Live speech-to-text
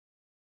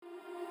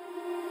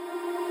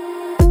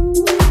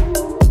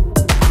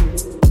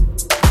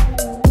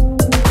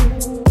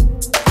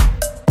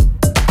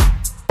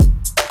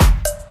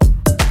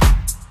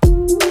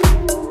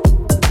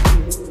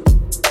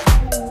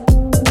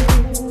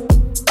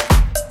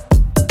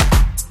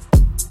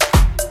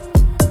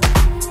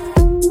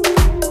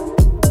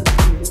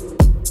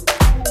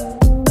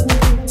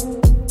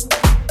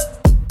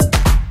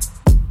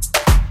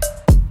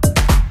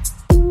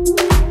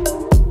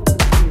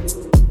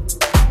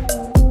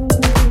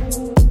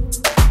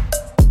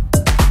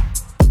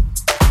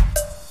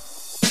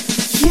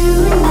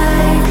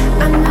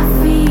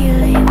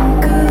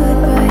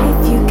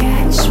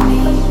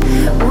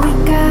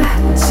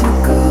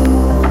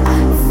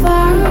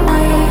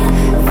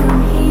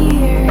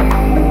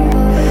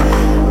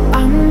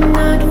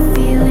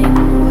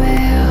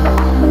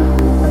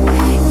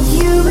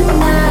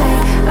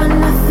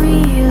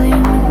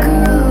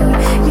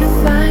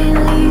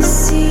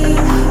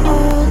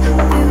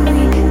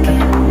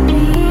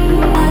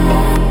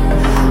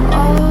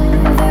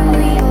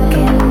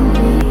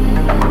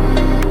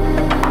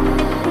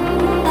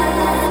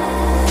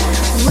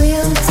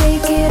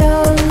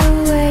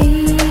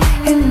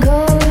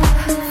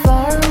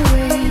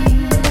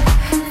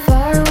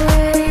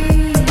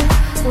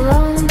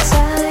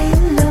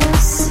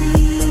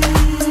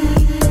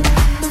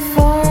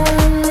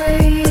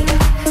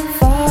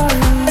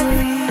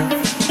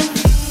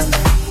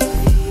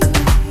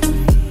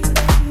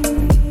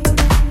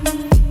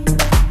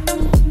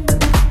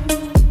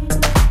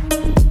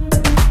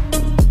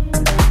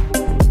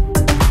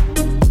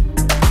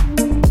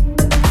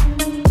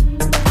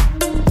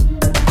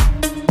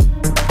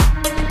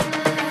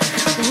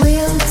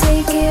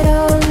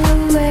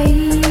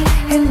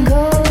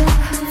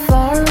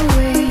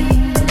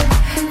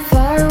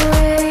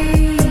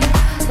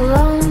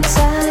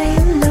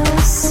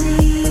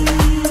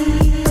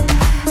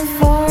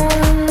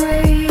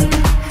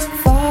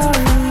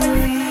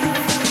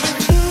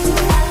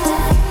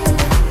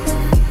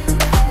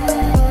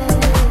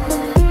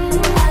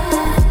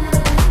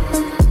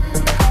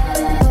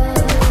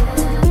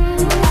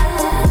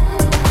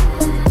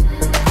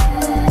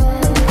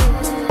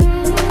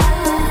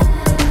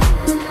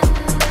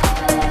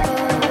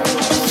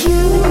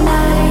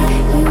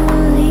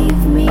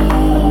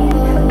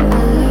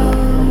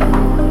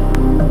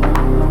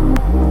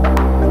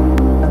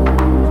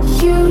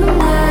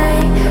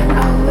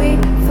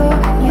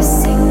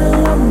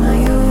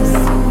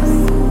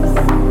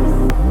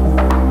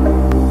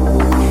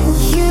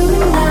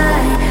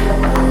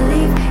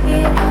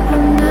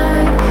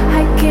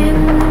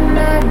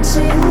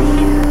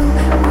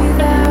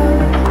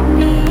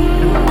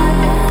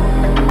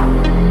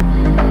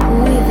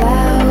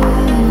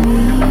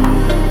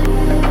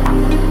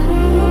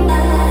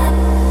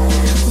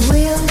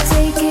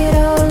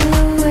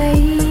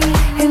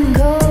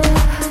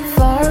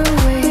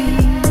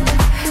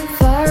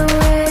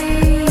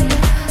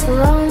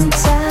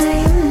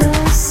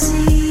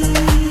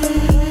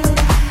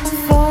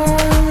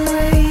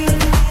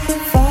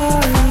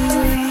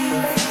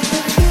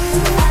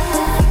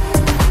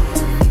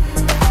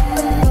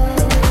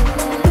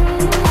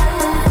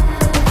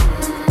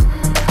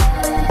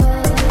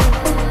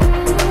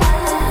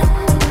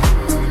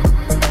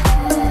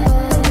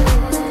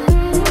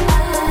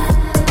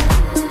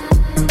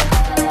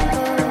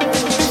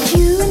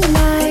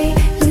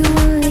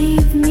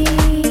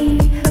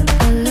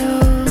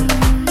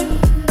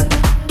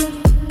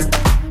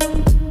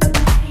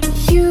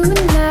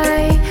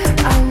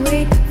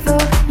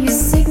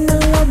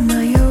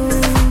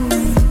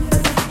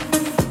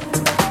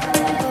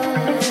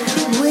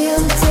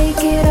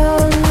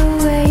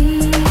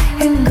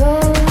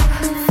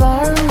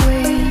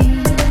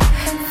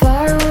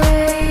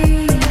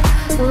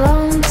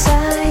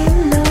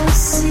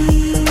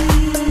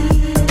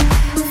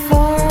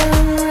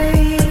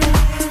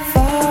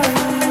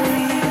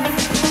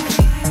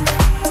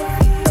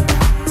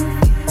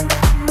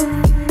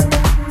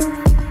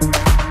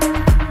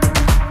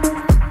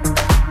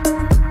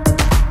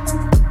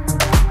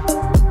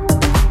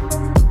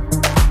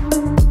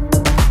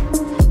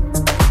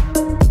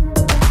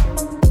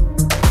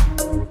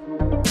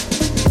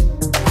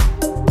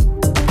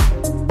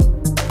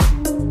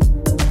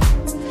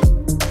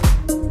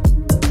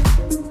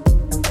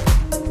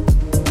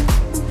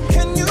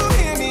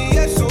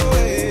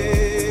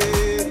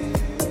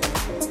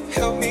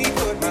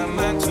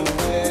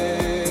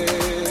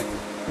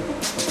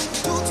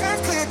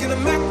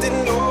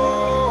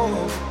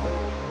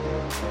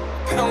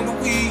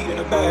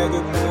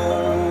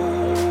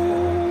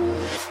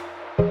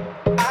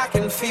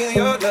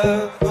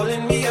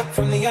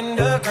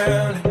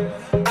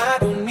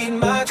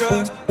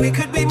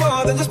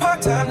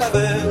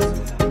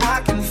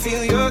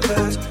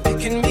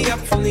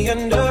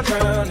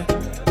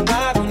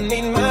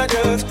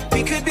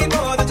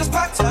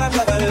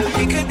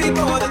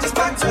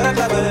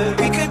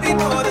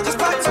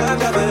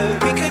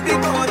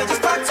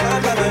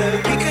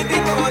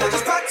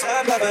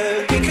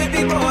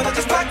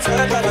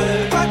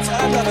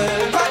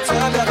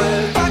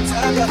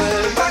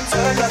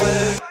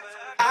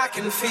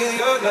feel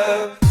your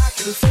love. I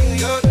can feel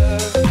your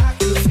love. I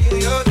can feel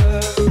your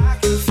love. I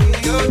can feel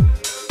your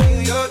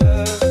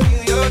love.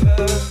 Feel your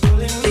love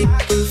pulling me. I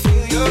can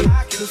feel your.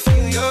 I can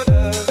feel your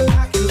love.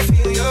 I can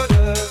feel your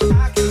love.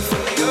 I can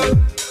feel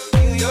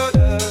your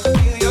love.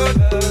 Feel your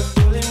love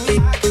pulling me.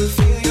 I can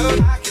feel your.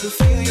 I can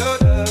feel your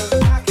love.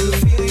 I can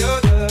feel your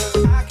love.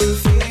 I can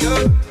feel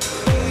your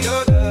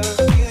love.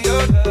 Feel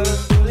your love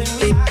pulling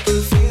me. I can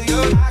feel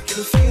your. I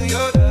can feel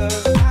your love.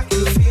 I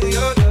can feel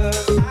your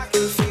love. I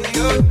can feel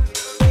your.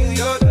 Feel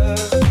your love.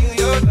 Feel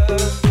your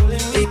love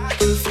pulling me. I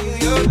can feel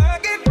your. I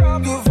get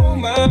robbed before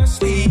my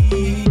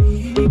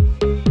sleep.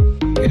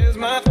 As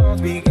my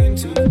thoughts begin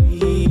to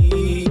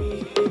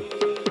lead.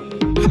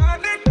 I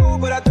let go,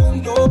 but I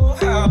don't know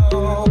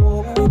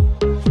how.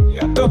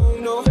 Yeah, I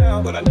don't know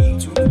how, but I need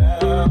to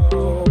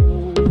now.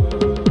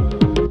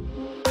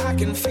 I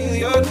can feel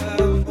your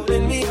love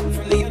pulling me up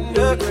from the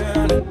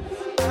underground.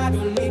 I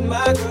don't need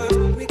my drugs.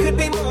 We could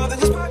be more than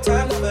just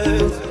part-time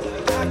lovers.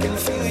 I can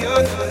feel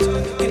your touch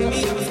picking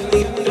me up from the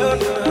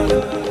underground.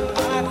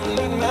 I don't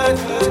need my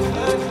drugs.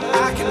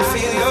 I can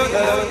feel your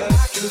love.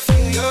 I can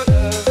feel your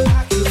love.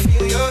 I can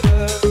feel your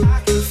love. I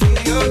can feel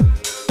your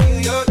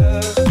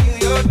love. Feel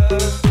your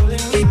love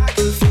pulling me. I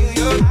can feel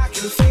your. I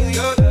can feel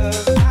your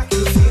love. I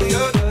can feel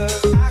your love.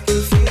 I can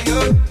feel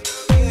your.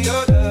 Feel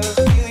your love.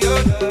 Feel your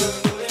love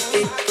pulling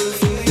me. I can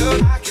feel your.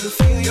 I can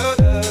feel your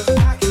love.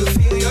 I can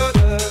feel your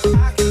love.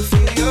 I can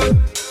feel your.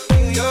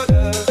 Feel your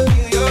love.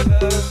 Feel your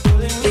love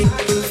pulling me.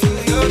 I can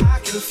feel your. I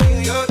can feel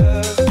your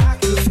love. I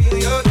can feel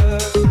your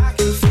love. I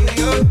can feel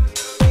your.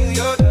 Feel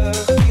your love.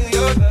 Feel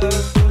your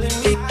love pulling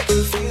me. I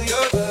can feel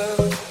your love.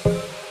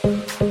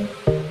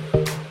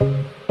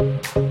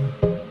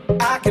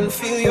 I can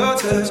feel your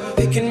touch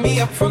picking me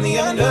up from the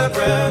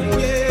underground.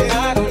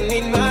 Yeah, I don't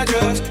need my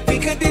drugs. We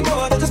could be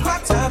more than just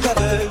part-time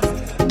lovers.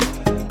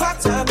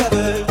 Part-time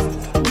lovers.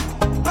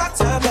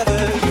 Part-time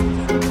lovers.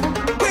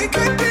 We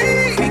could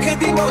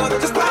be more than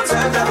just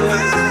part-time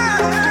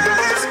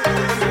lovers.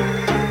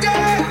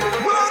 Yeah,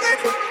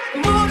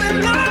 more than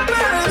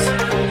lovers.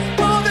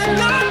 More than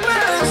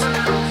lovers.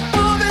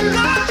 More than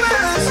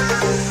lovers.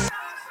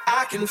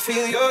 I can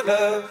feel your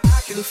love.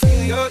 I can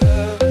feel your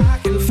love. I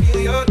can feel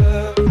your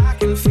love. I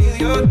can feel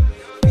your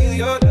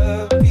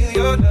love. Feel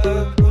your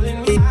love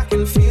pulling me. I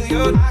can feel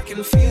your. I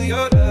can feel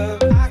your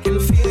love. I can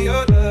feel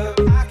your love.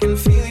 I can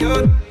feel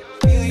your love.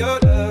 Feel your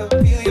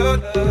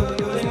love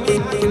pulling me.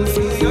 I can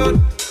feel your.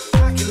 I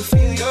can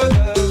feel your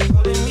love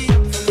pulling me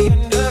up from the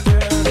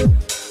underground.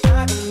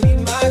 I don't need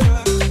my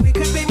drugs. We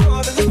could be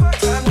more than just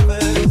part-time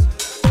lovers.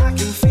 I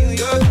can feel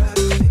your love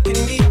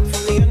picking me up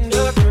from the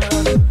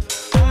underground.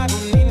 I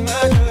don't need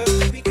my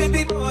drugs. We could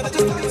be more than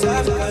just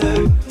part-time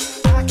lovers.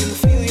 I can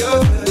feel your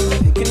love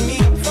picking me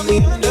up from the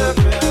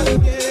underground.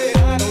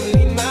 Yeah, I don't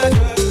need my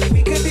drugs. We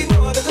could be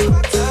more than just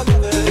part-time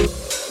lovers.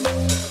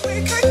 We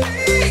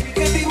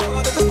could be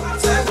more than just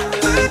part-time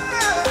lovers.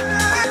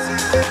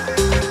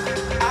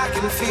 I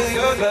can feel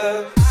your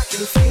love. I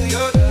can feel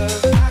your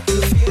love. I can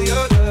feel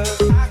your love.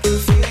 I can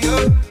feel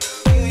your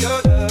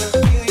love.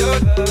 Feel your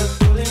love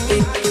pulling me.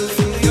 I can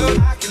feel your.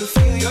 I can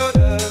feel your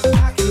love.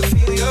 I can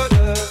feel your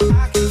love.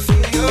 I can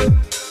feel your.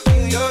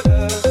 Feel your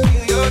love.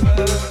 Feel your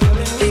love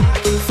pulling me. I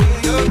can feel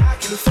your. I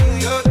can feel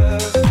your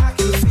love. I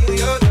can feel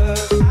your love.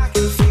 I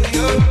can feel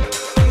your.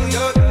 Feel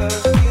your love.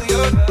 Feel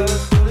your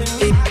love pulling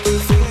me. I can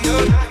feel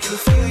your. I can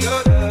feel your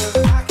love.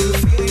 I can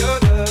feel your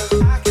love.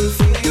 I can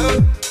feel your.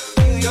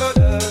 Feel your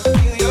love.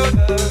 Feel your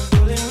love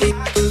pulling me. I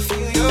can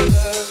feel your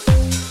love.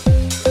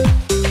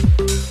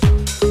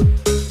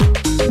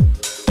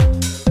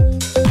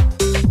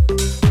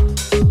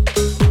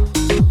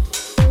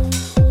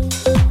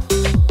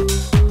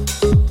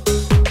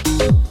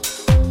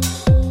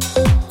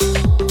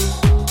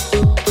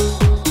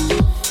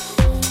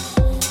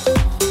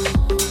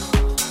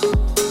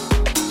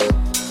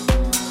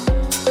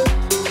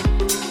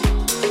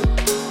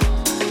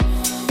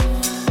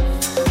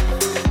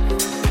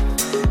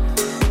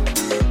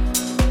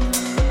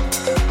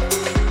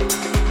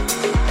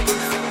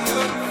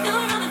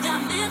 You're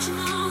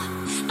undimensional,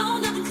 no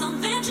nothing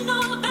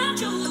conventional about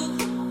you.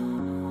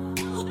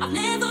 I've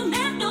never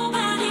met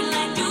nobody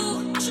like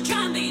you. I should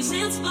try and be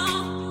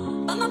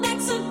sensible, but my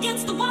back's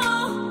against the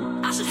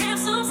wall. I should have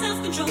some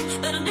self-control,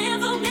 but I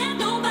never met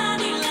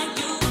nobody like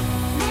you.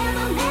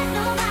 Never met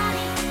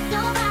nobody,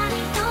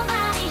 nobody,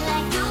 nobody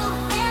like you.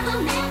 Never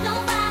met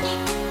nobody,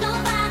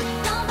 nobody,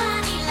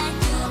 nobody like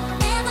you.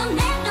 Never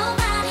met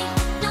nobody,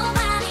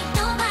 nobody,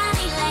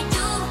 nobody like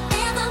you.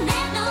 Never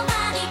met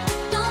nobody,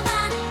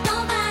 nobody,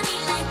 nobody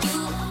like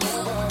you.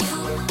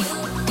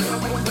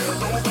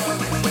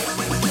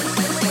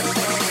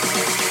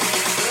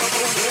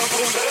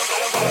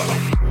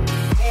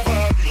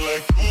 Nobody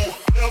like you,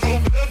 never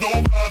met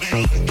nobody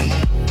like you.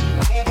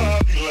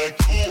 Nobody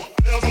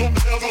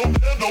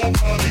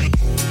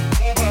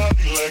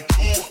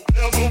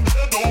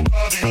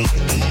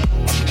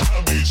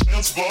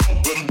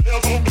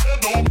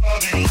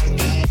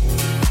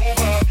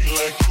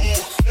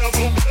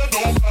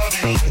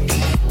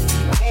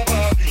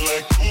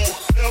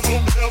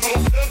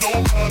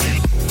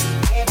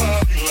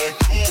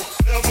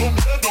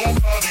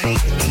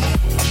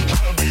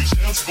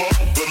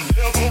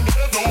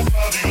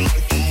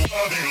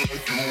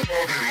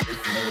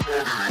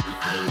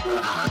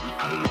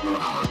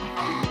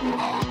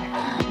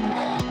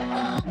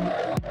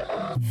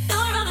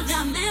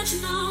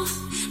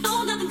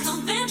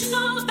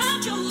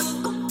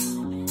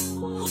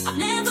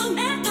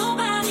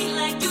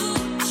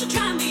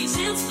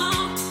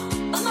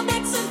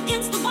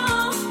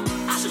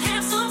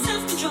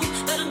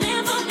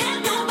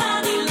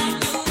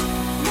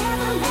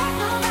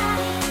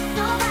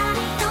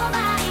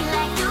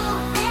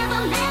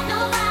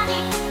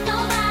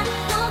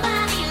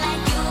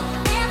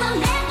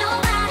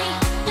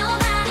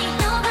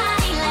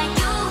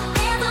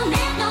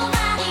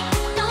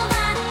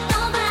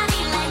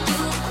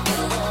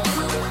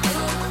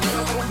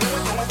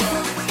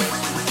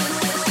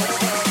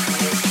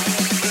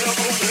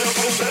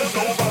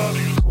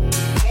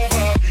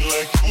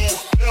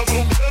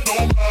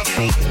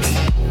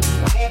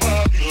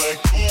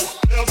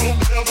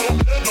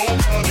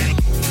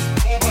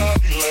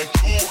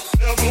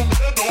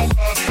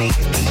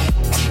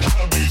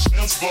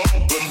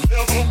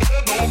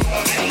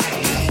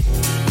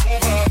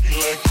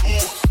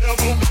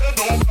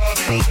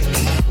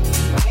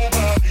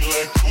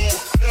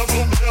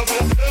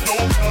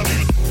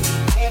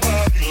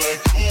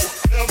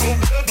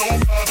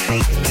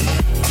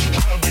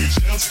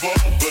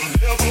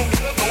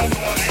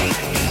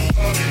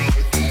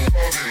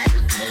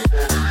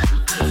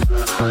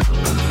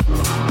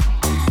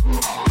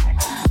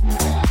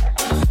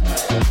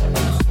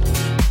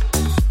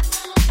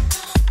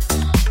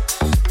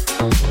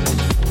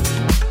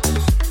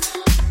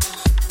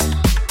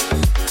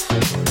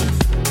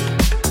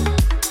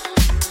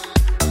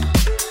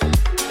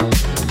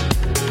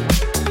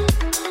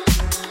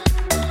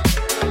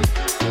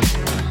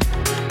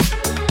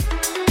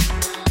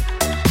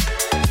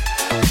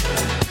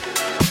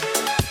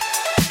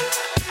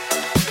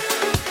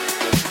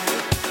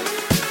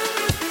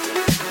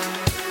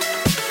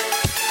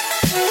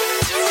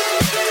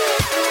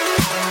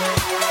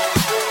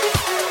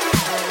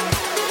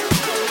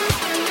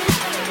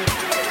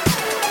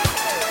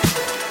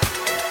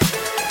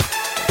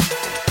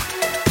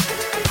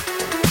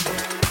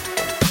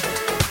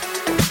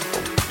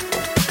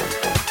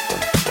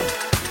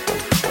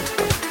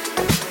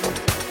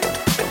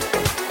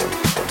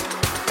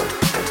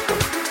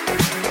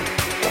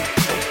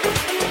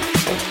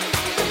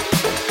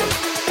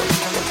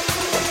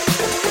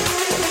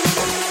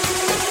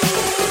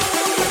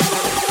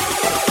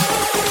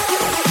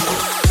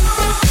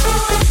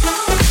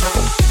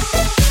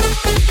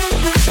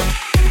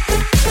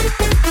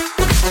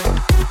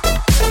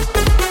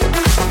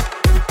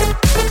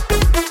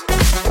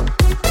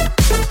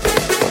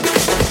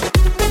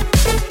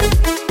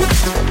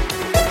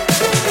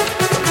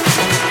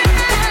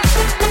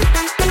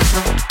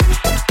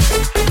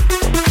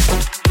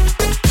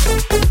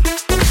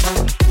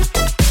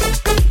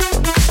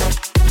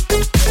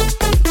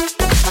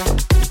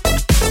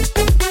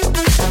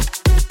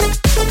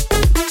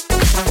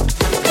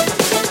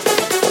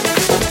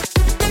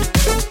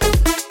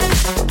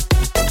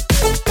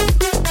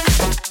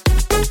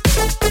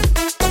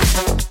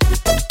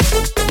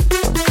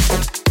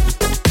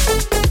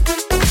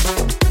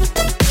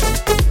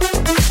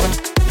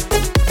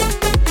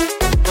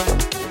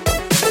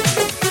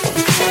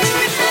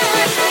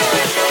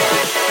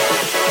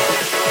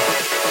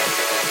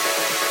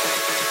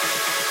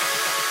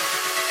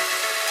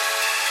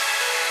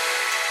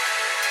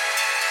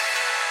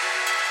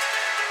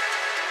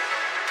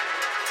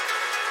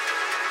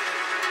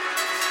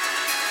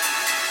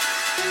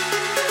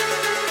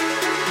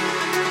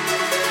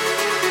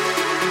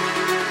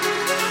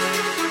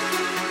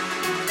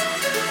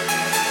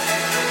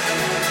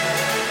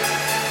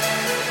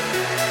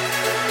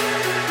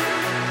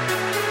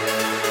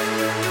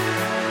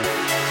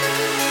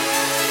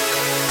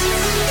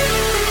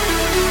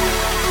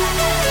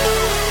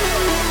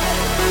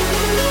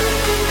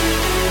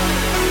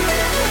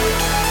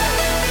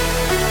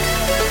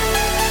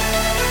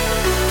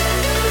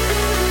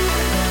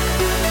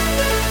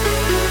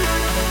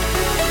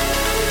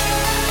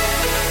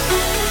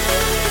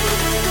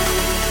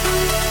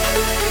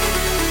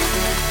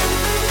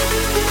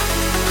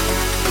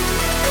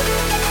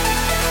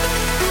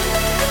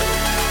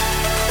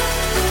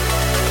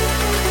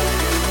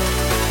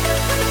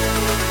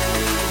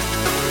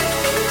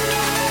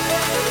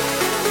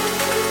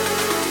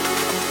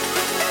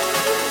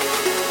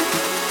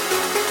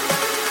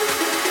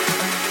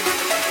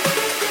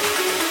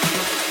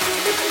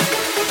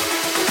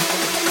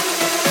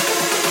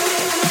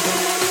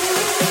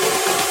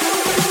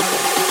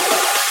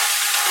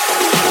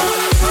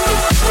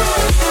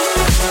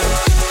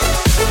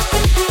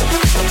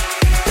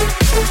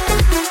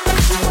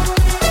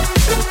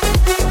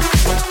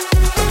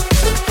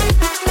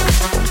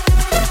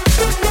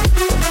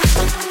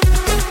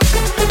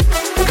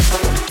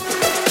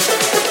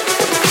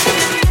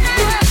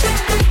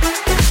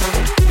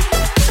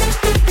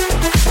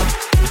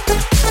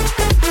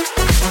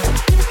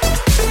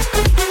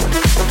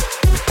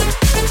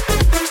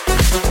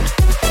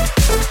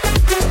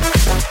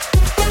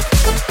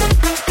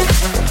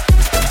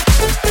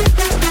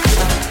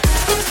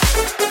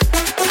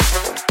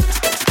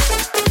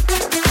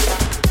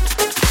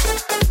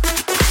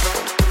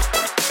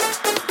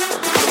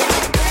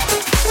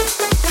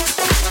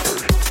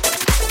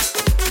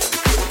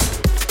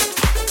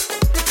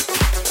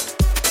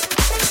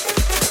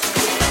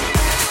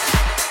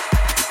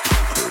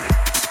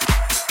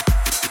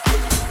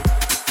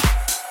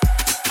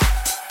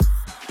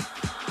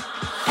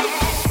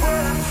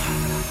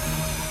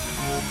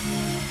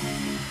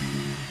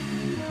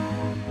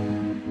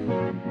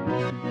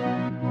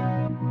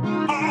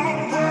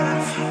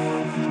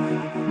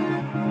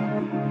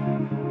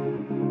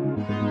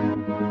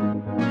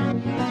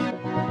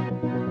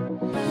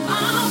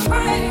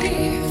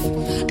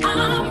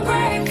I'm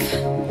brave,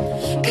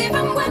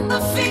 even when the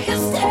fear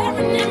is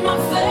staring in my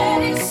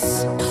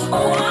face.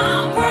 Oh,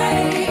 I'm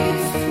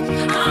brave,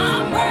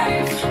 I'm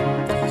brave,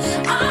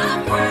 I'm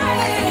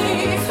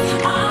brave,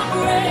 I'm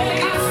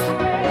brave.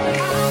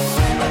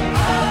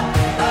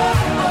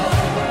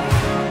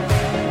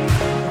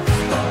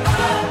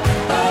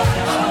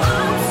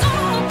 I'm so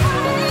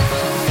brave.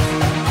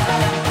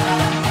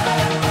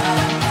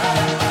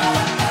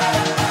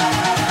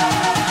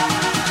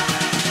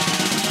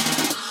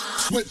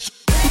 Switch.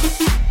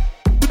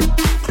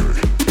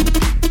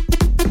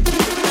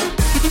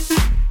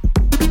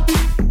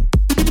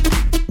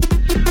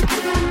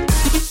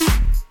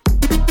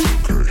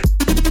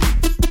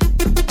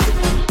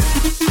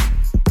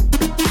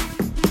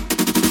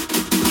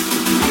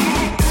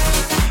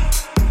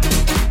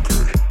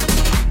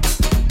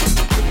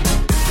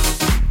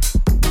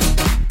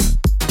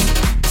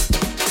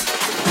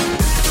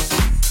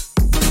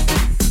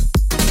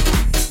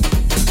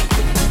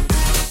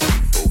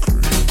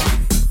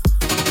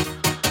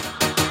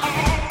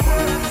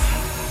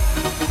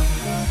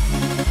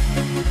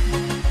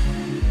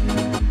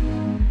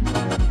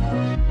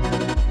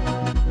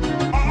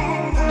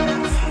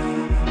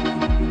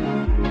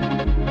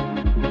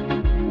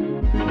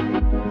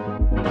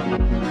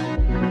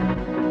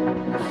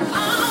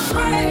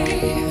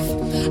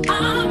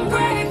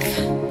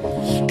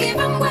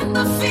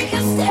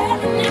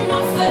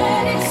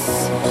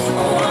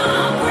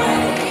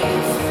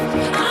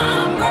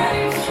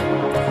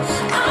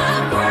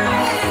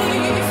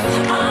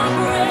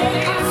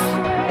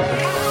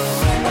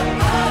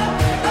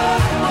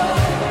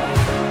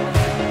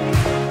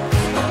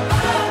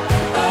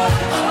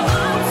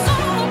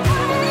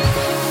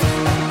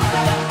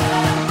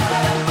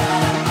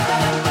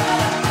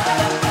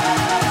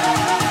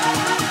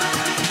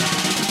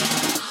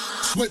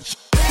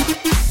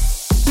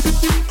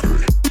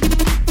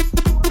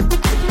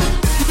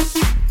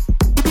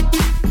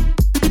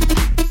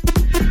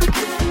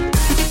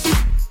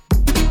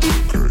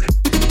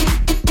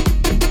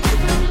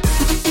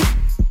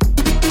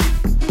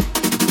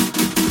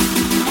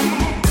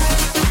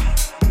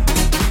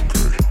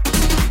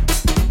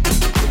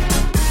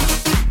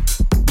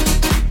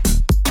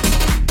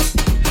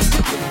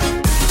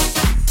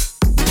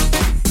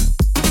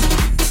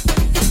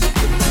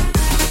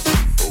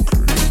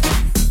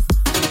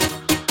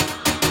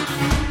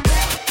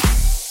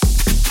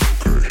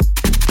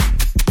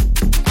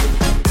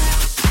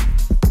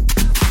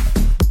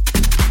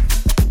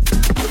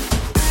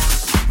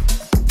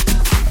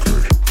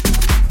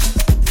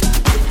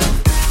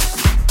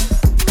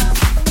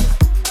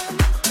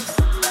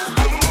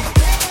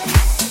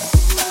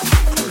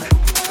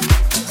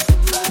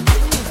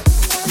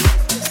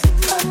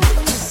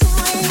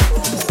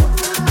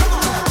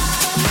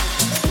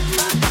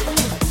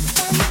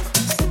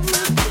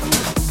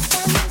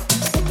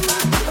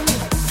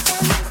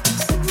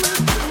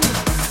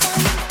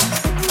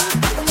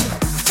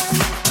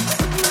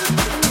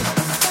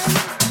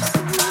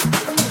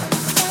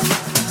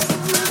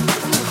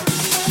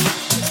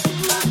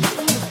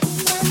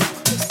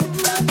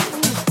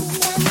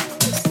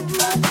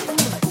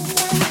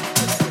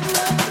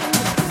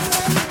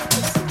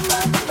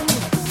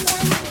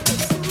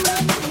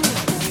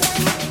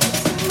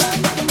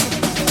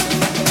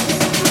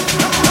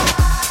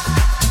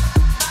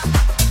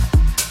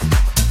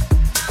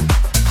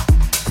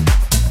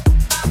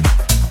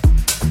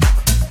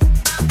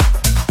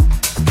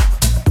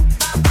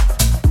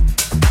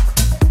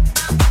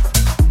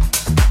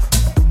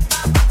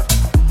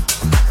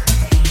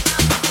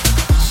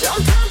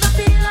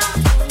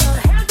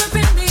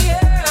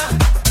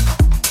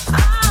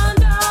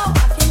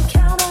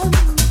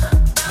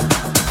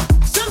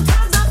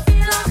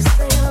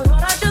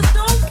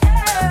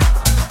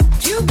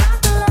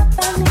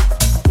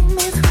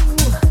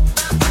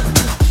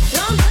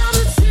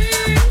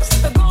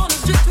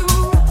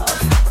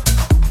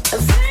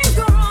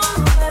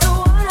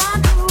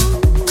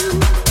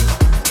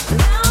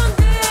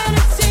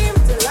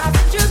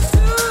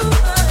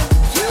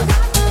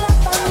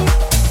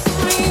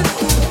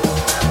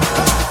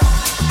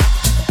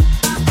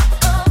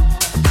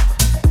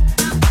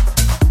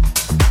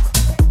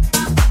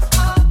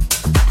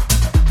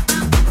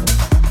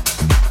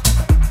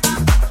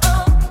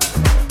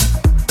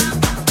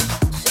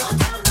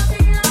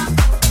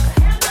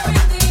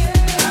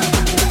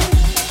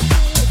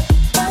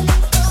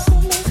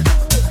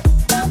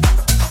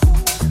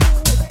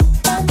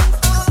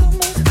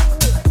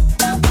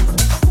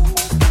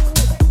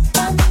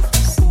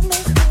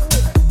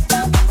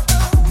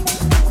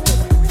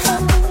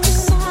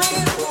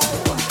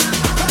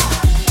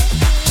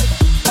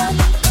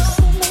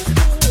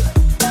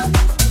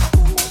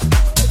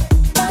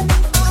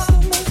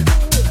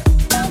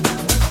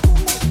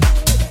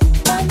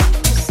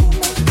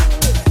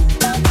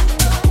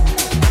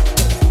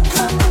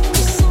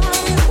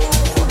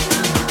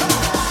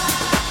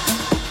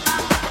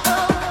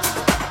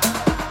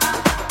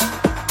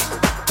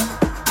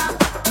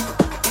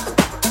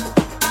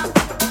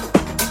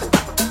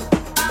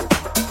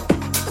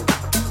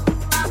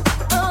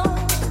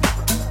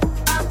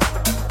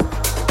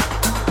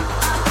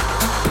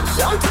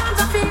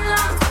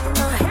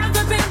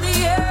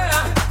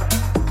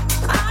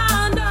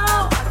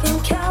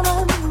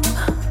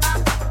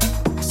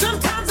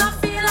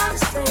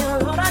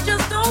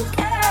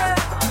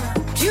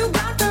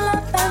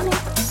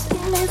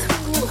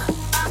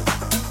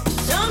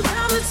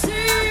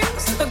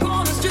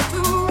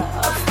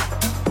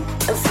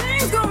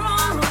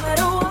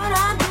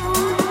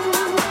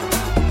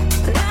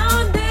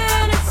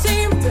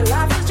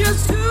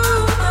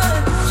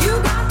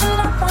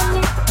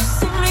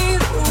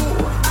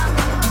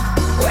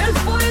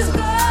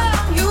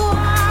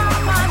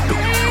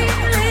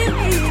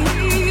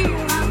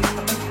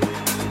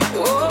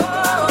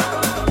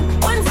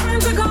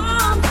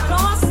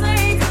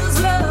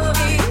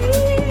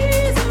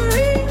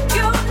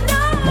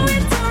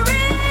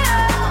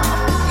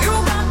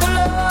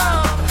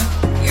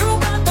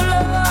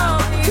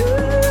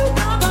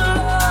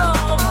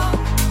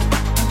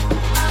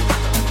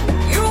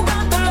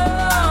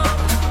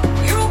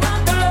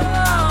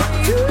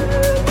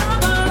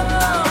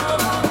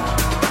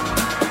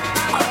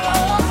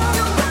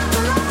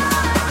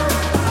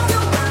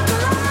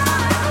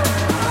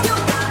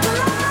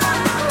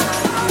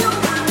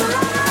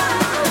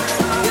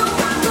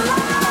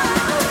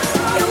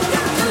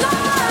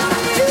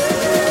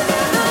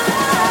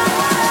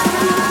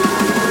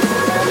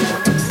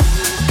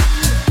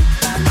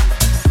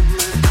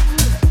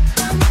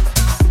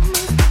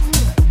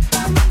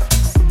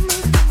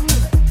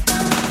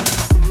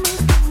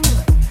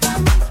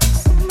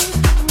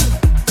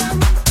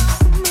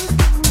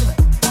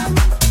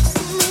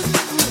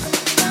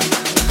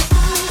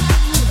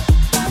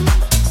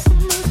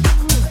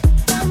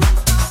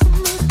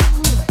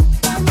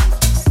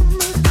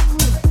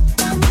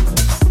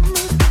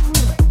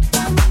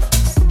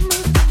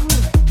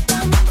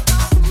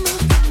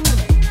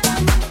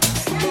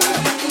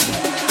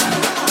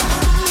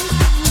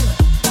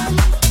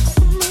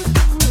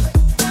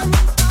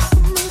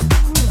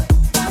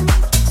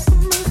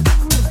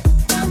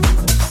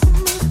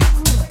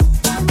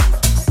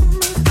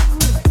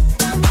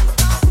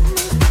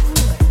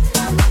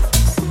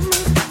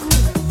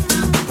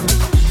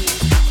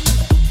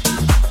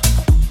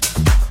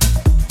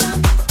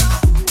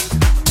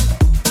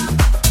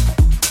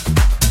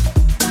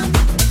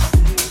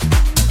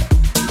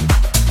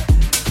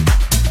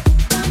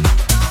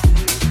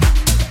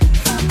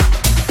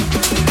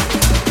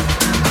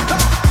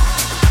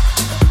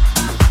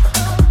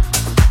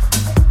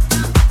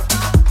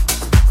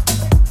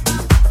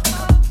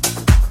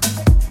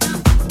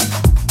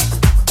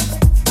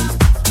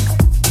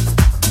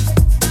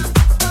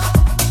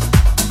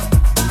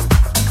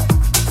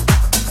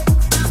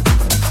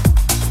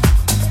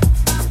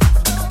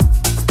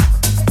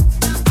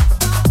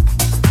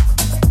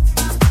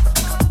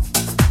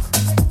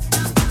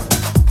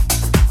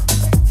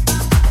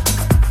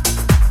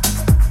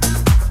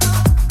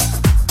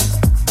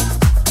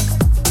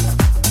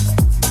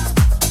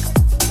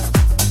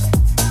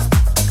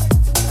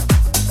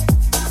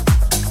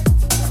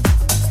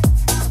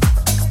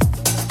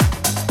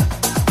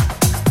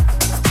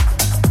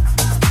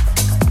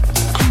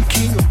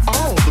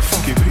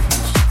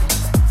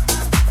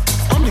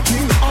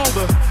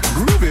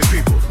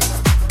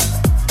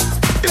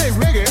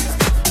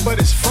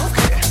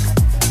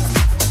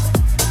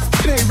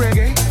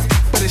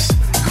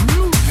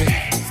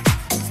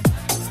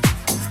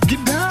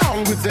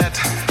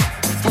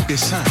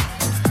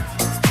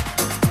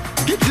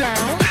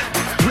 down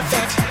with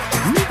that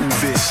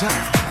groovy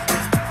sound.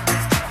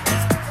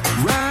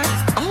 Ride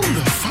on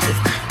the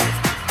funk.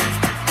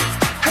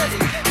 Hey,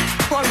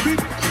 party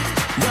people,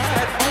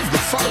 ride on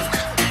the funk.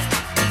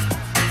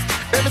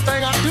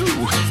 Everything I do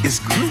is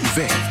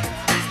groovy.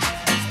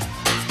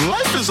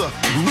 Life is a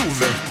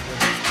groovy.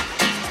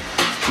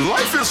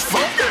 Life is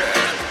funky.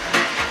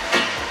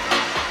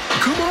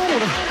 Come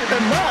on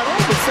and ride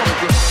on the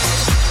funk.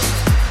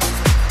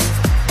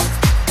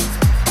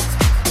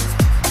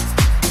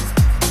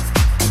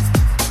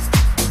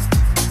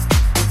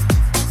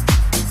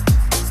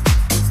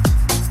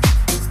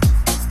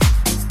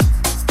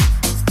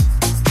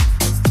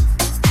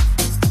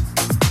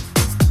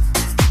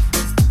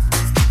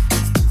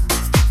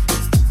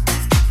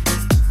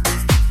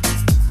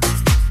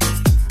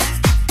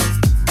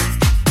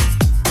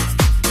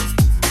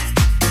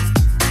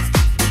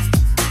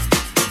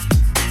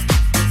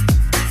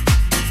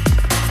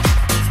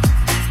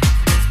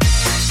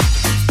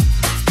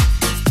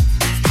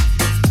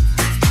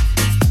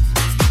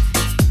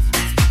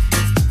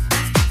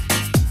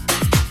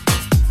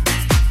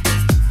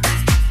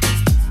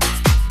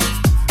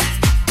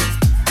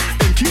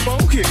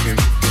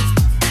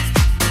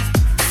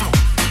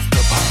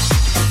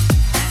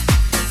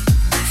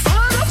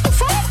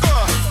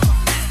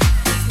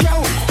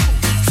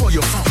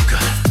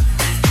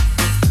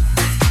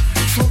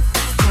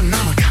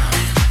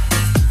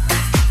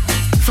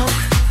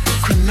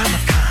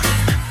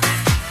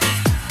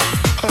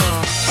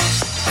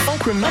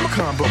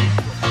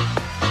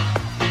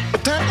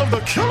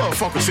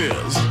 Focus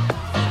is.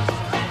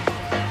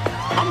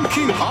 I'm the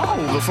king of all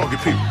the funky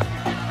people.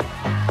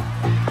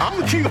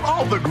 I'm the king of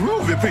all the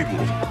groovy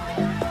people.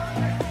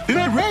 It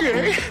ain't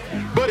reggae,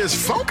 but it's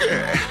funky.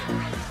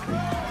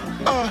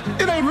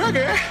 It ain't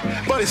reggae,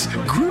 but it's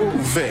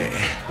groovy.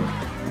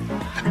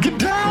 Get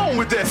down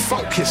with that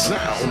funky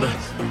sound.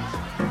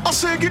 I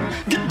say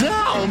get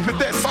down with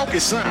that funky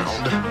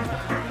sound.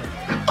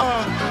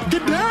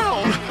 Get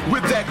down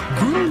with that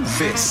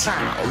groovy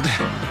sound.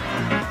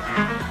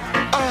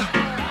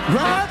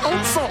 Ride on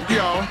the funk,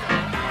 y'all.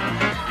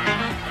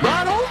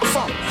 Ride on the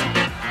funk.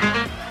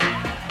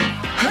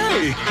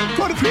 Hey,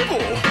 party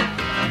people.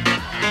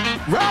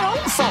 Ride on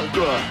the funk.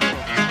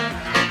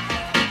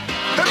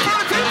 Hey,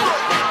 party people.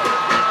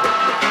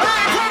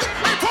 Hey,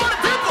 party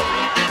people.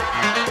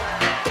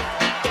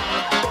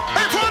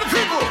 Hey, party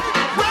people.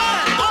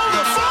 Ride on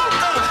the funk.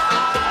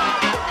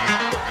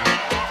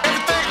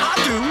 Everything I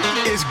do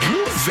is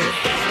groovy.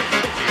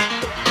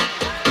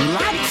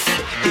 Life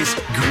is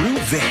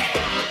groovy.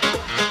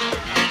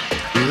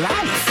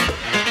 Life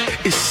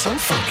is so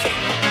funky.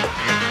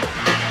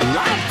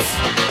 Life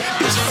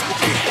is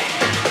funky.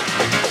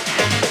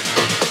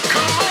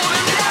 Come on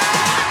and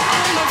ride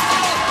on the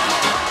funk.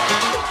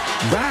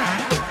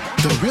 Ride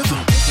the rhythm.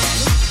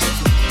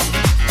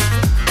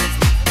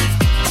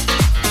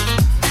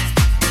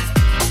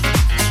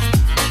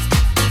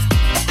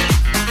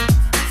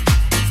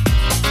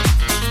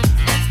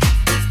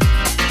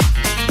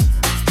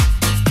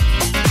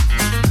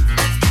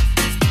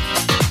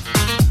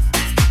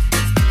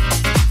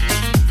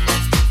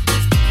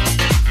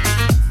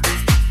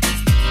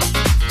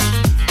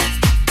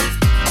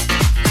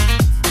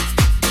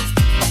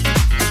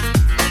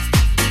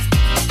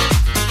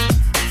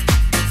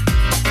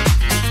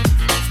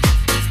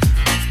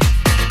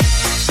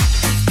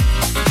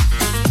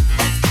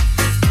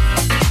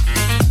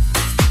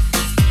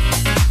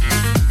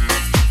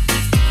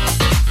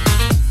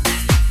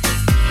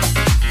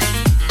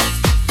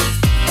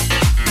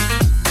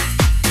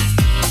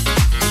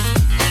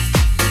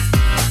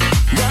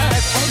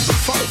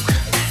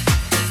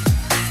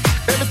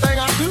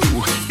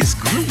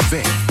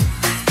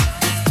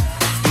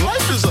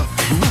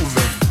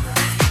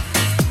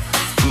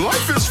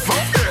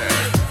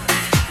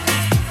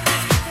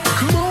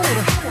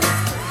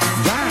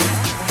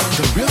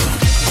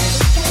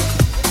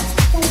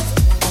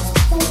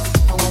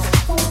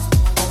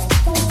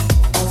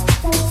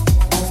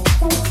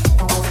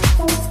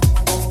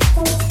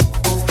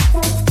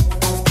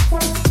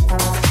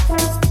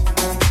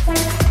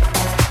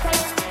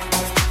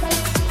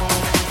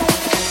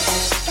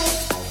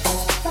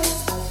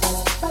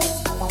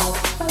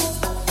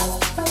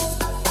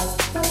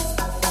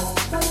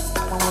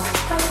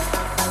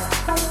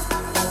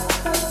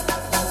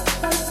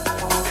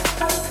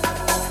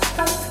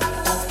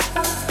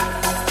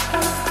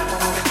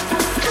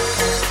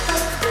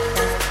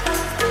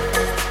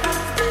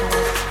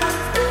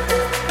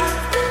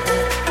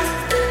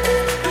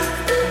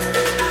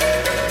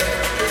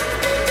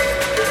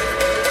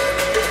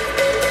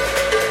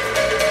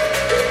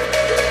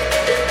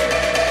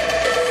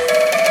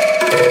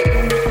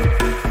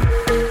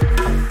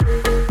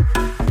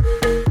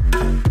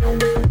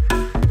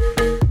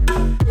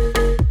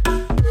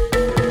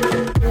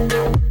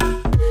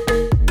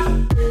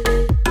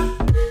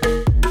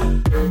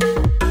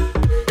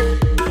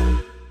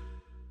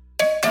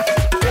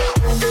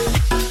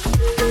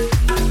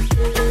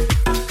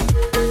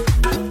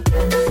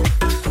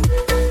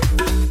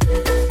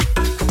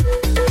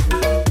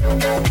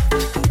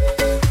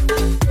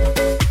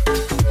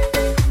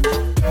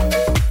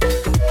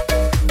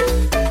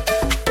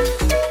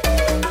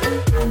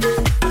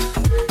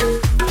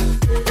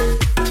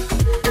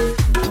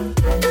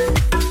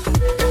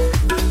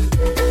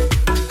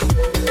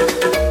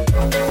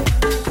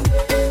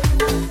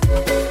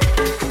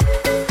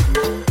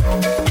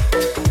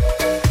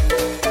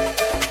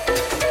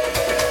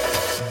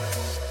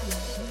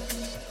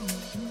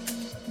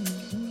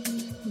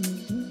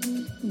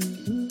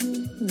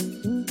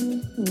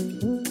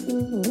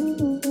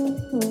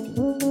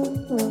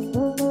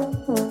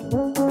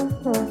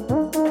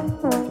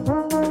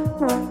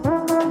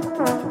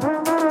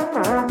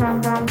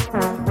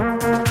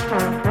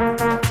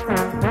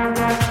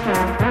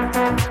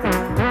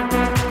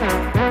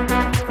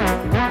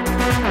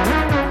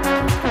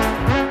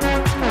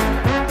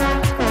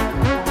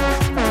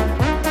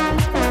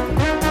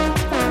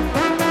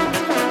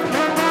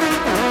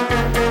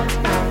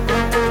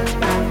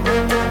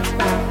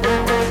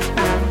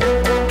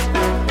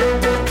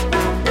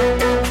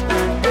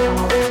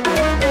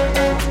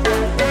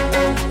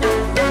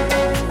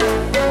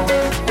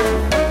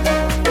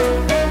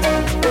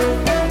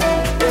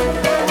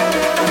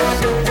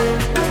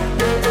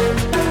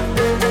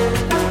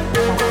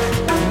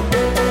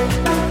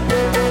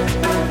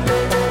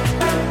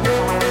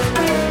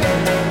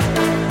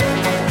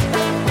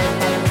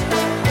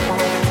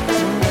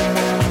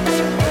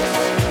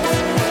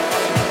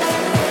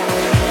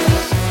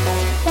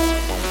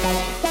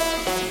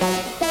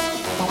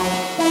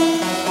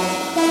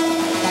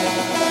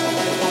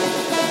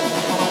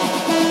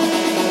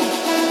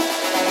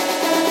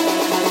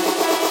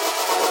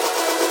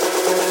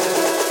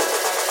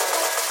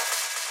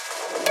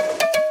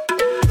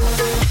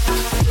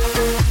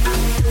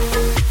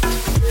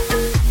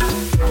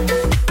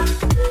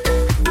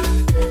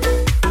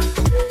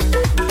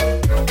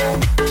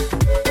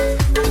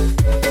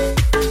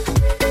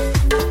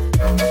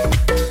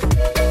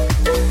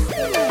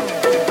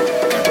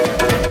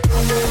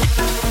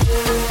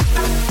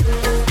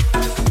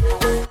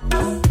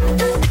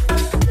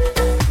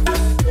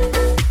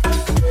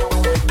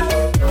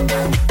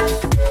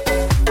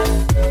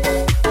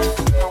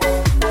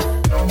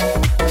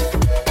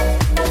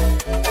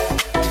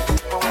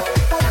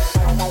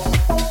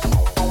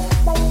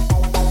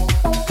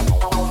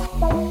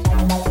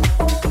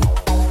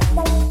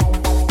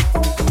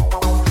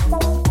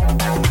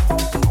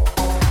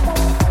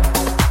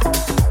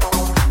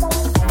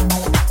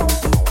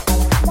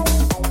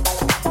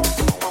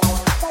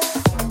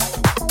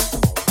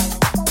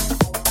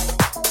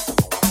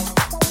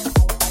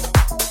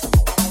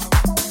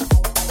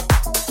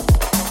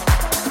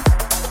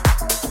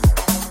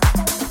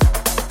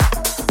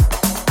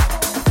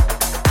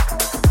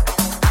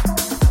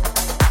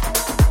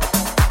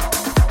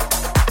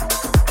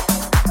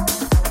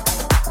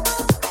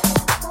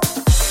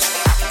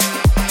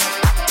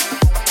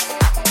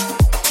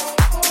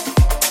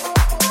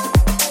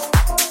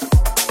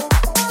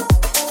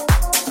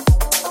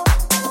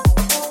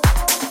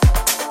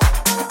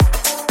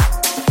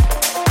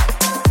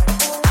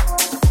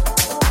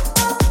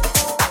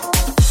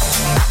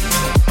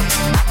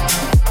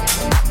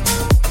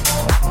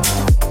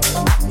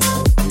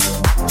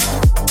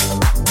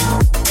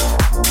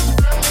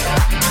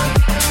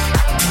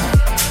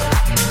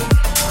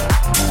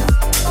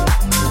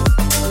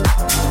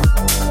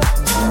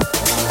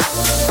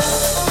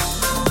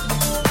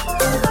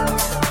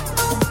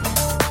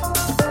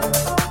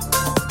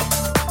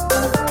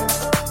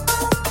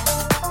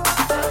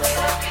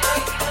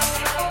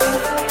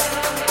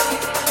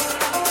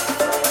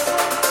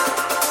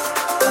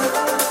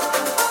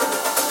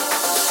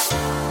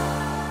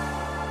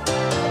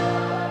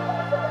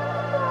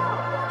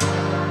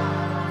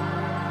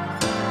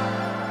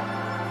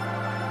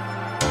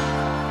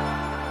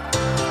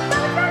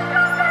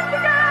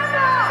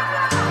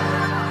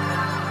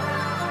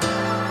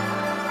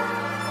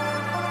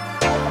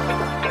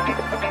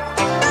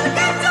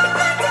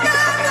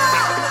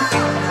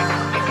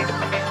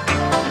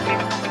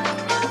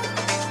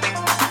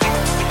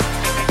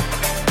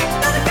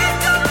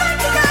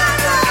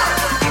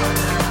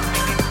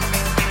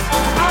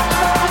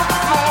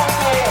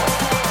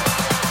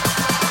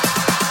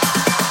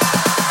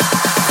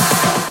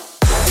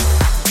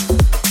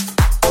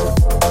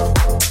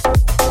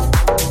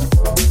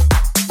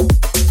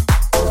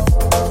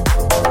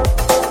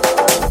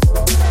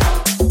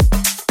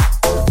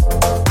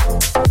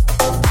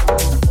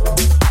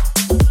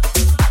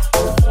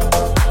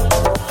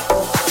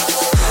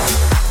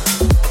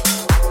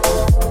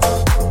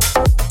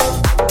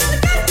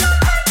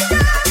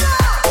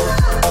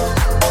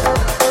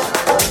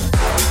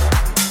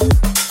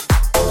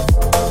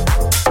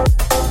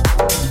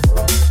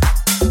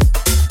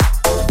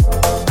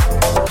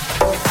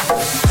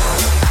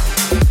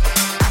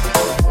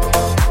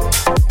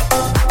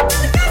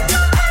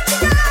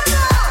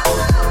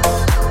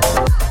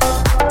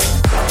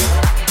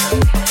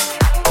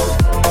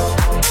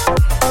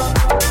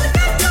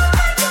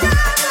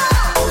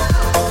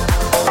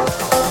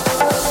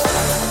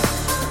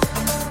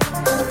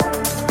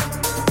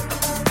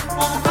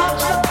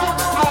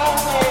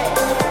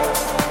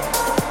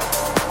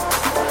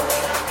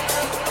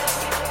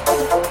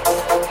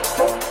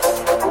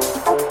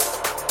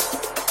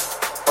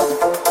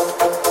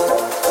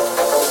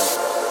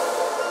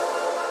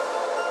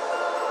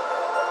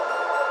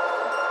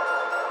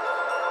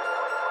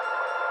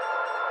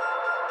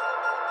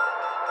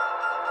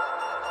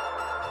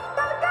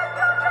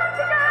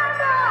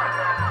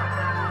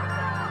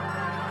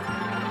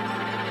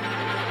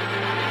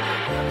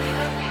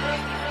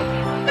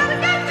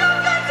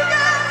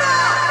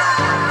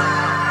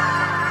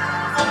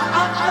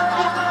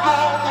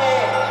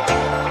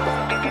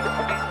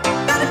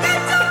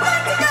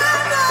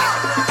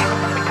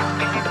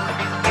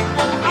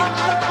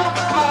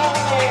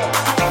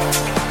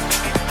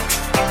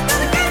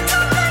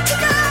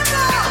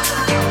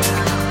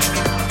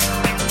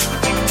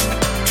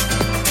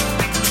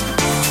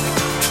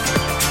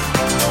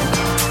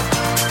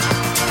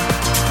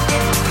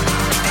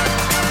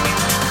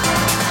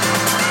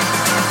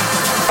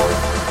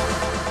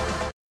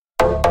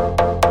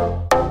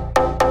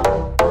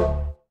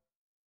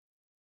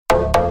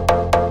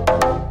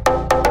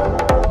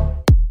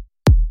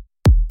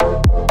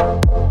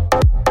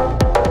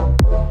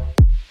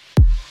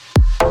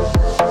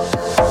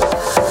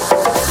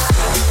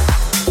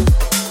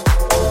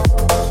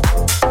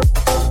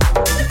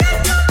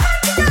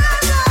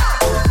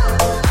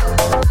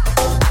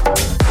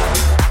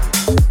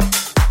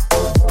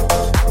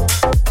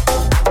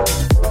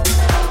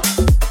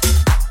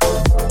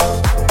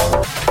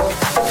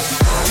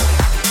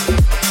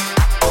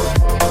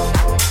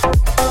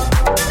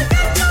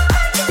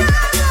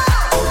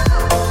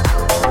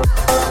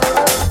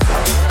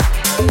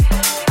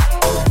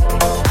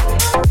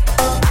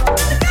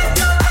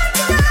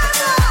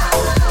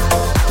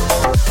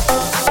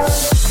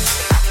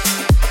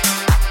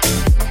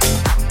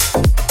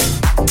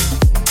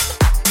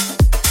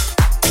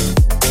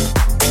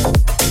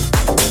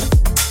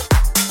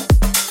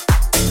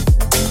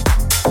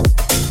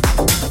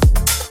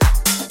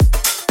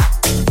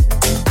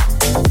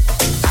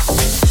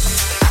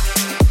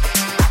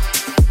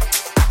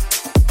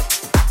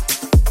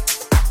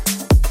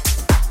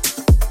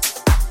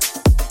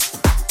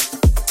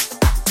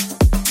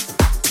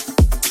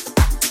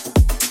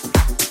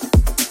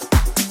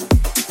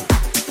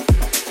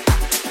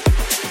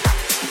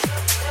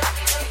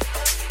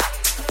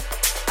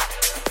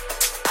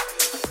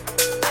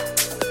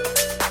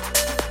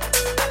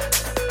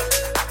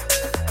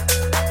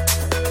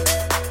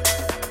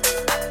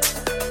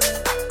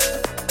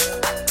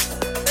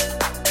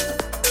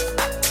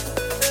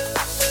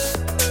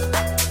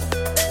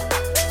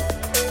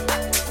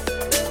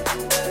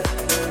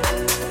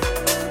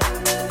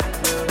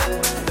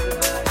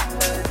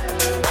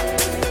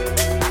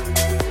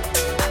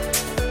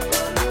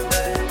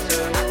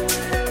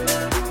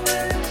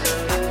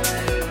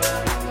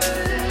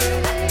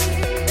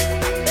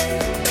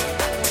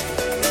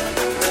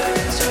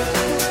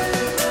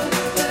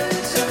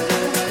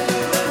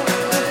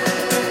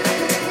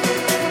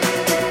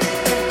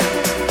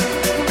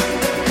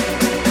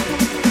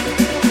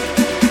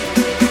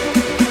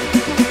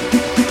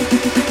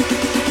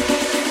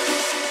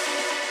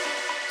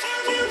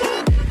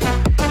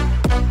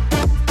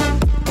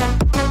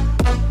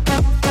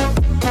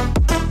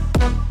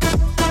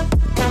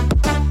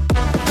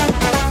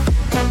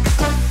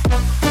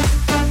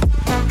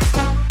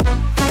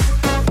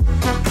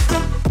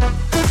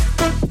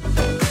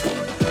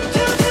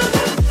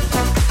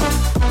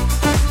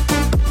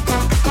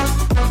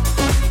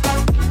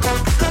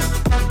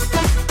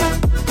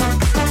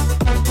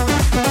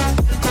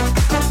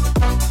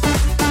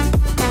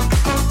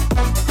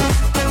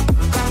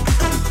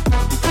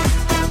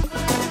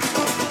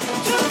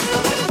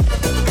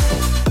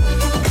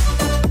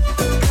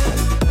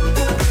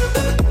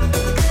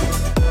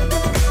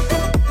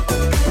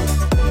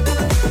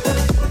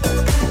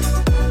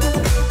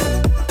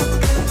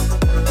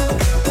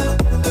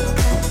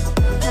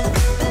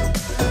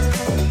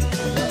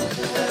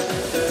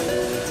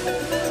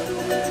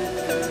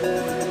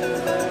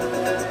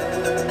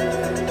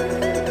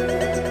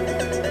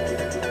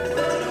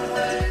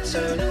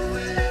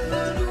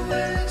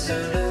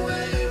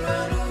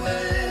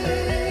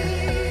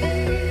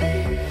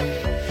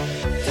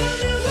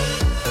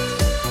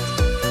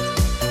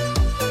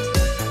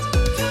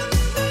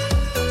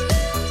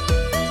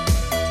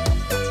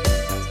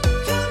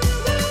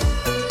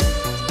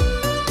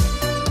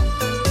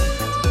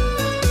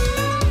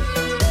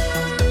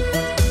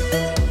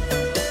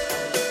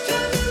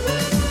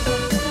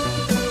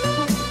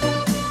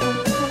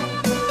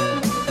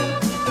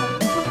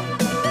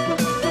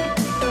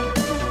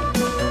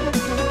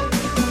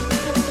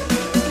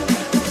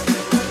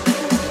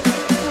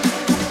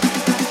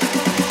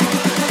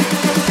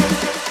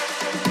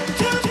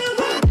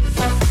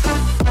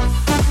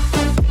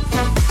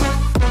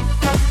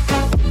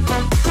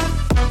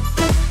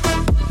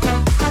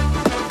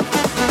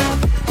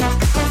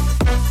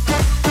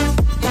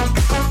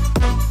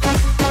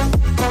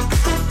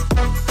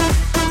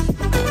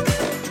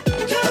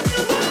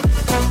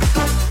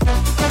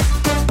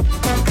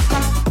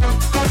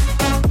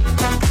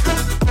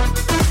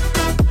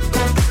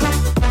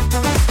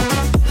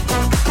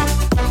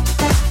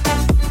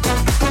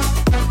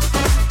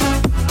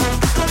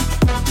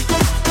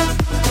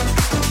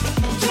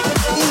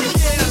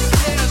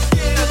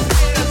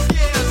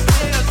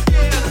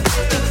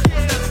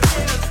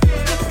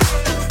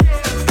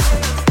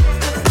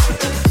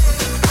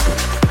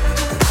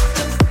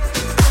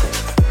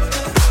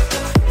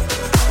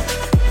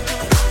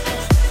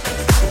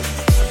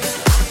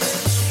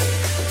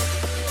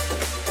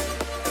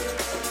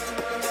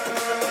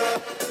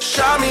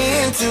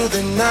 into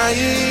the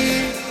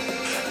night.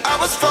 I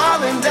was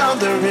falling down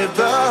the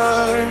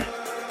river,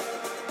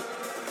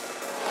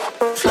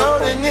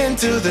 floating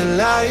into the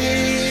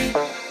light.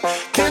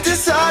 Can't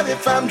decide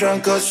if I'm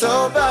drunk or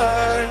sober.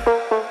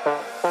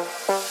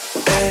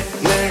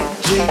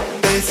 Energy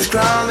bases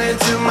crawling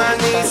to my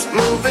knees,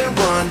 moving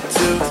 1,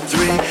 2,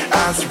 3.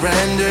 I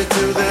surrender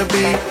to the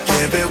beat.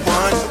 Give it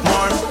one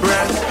more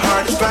breath.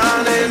 Heart is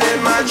pounding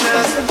in my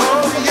chest.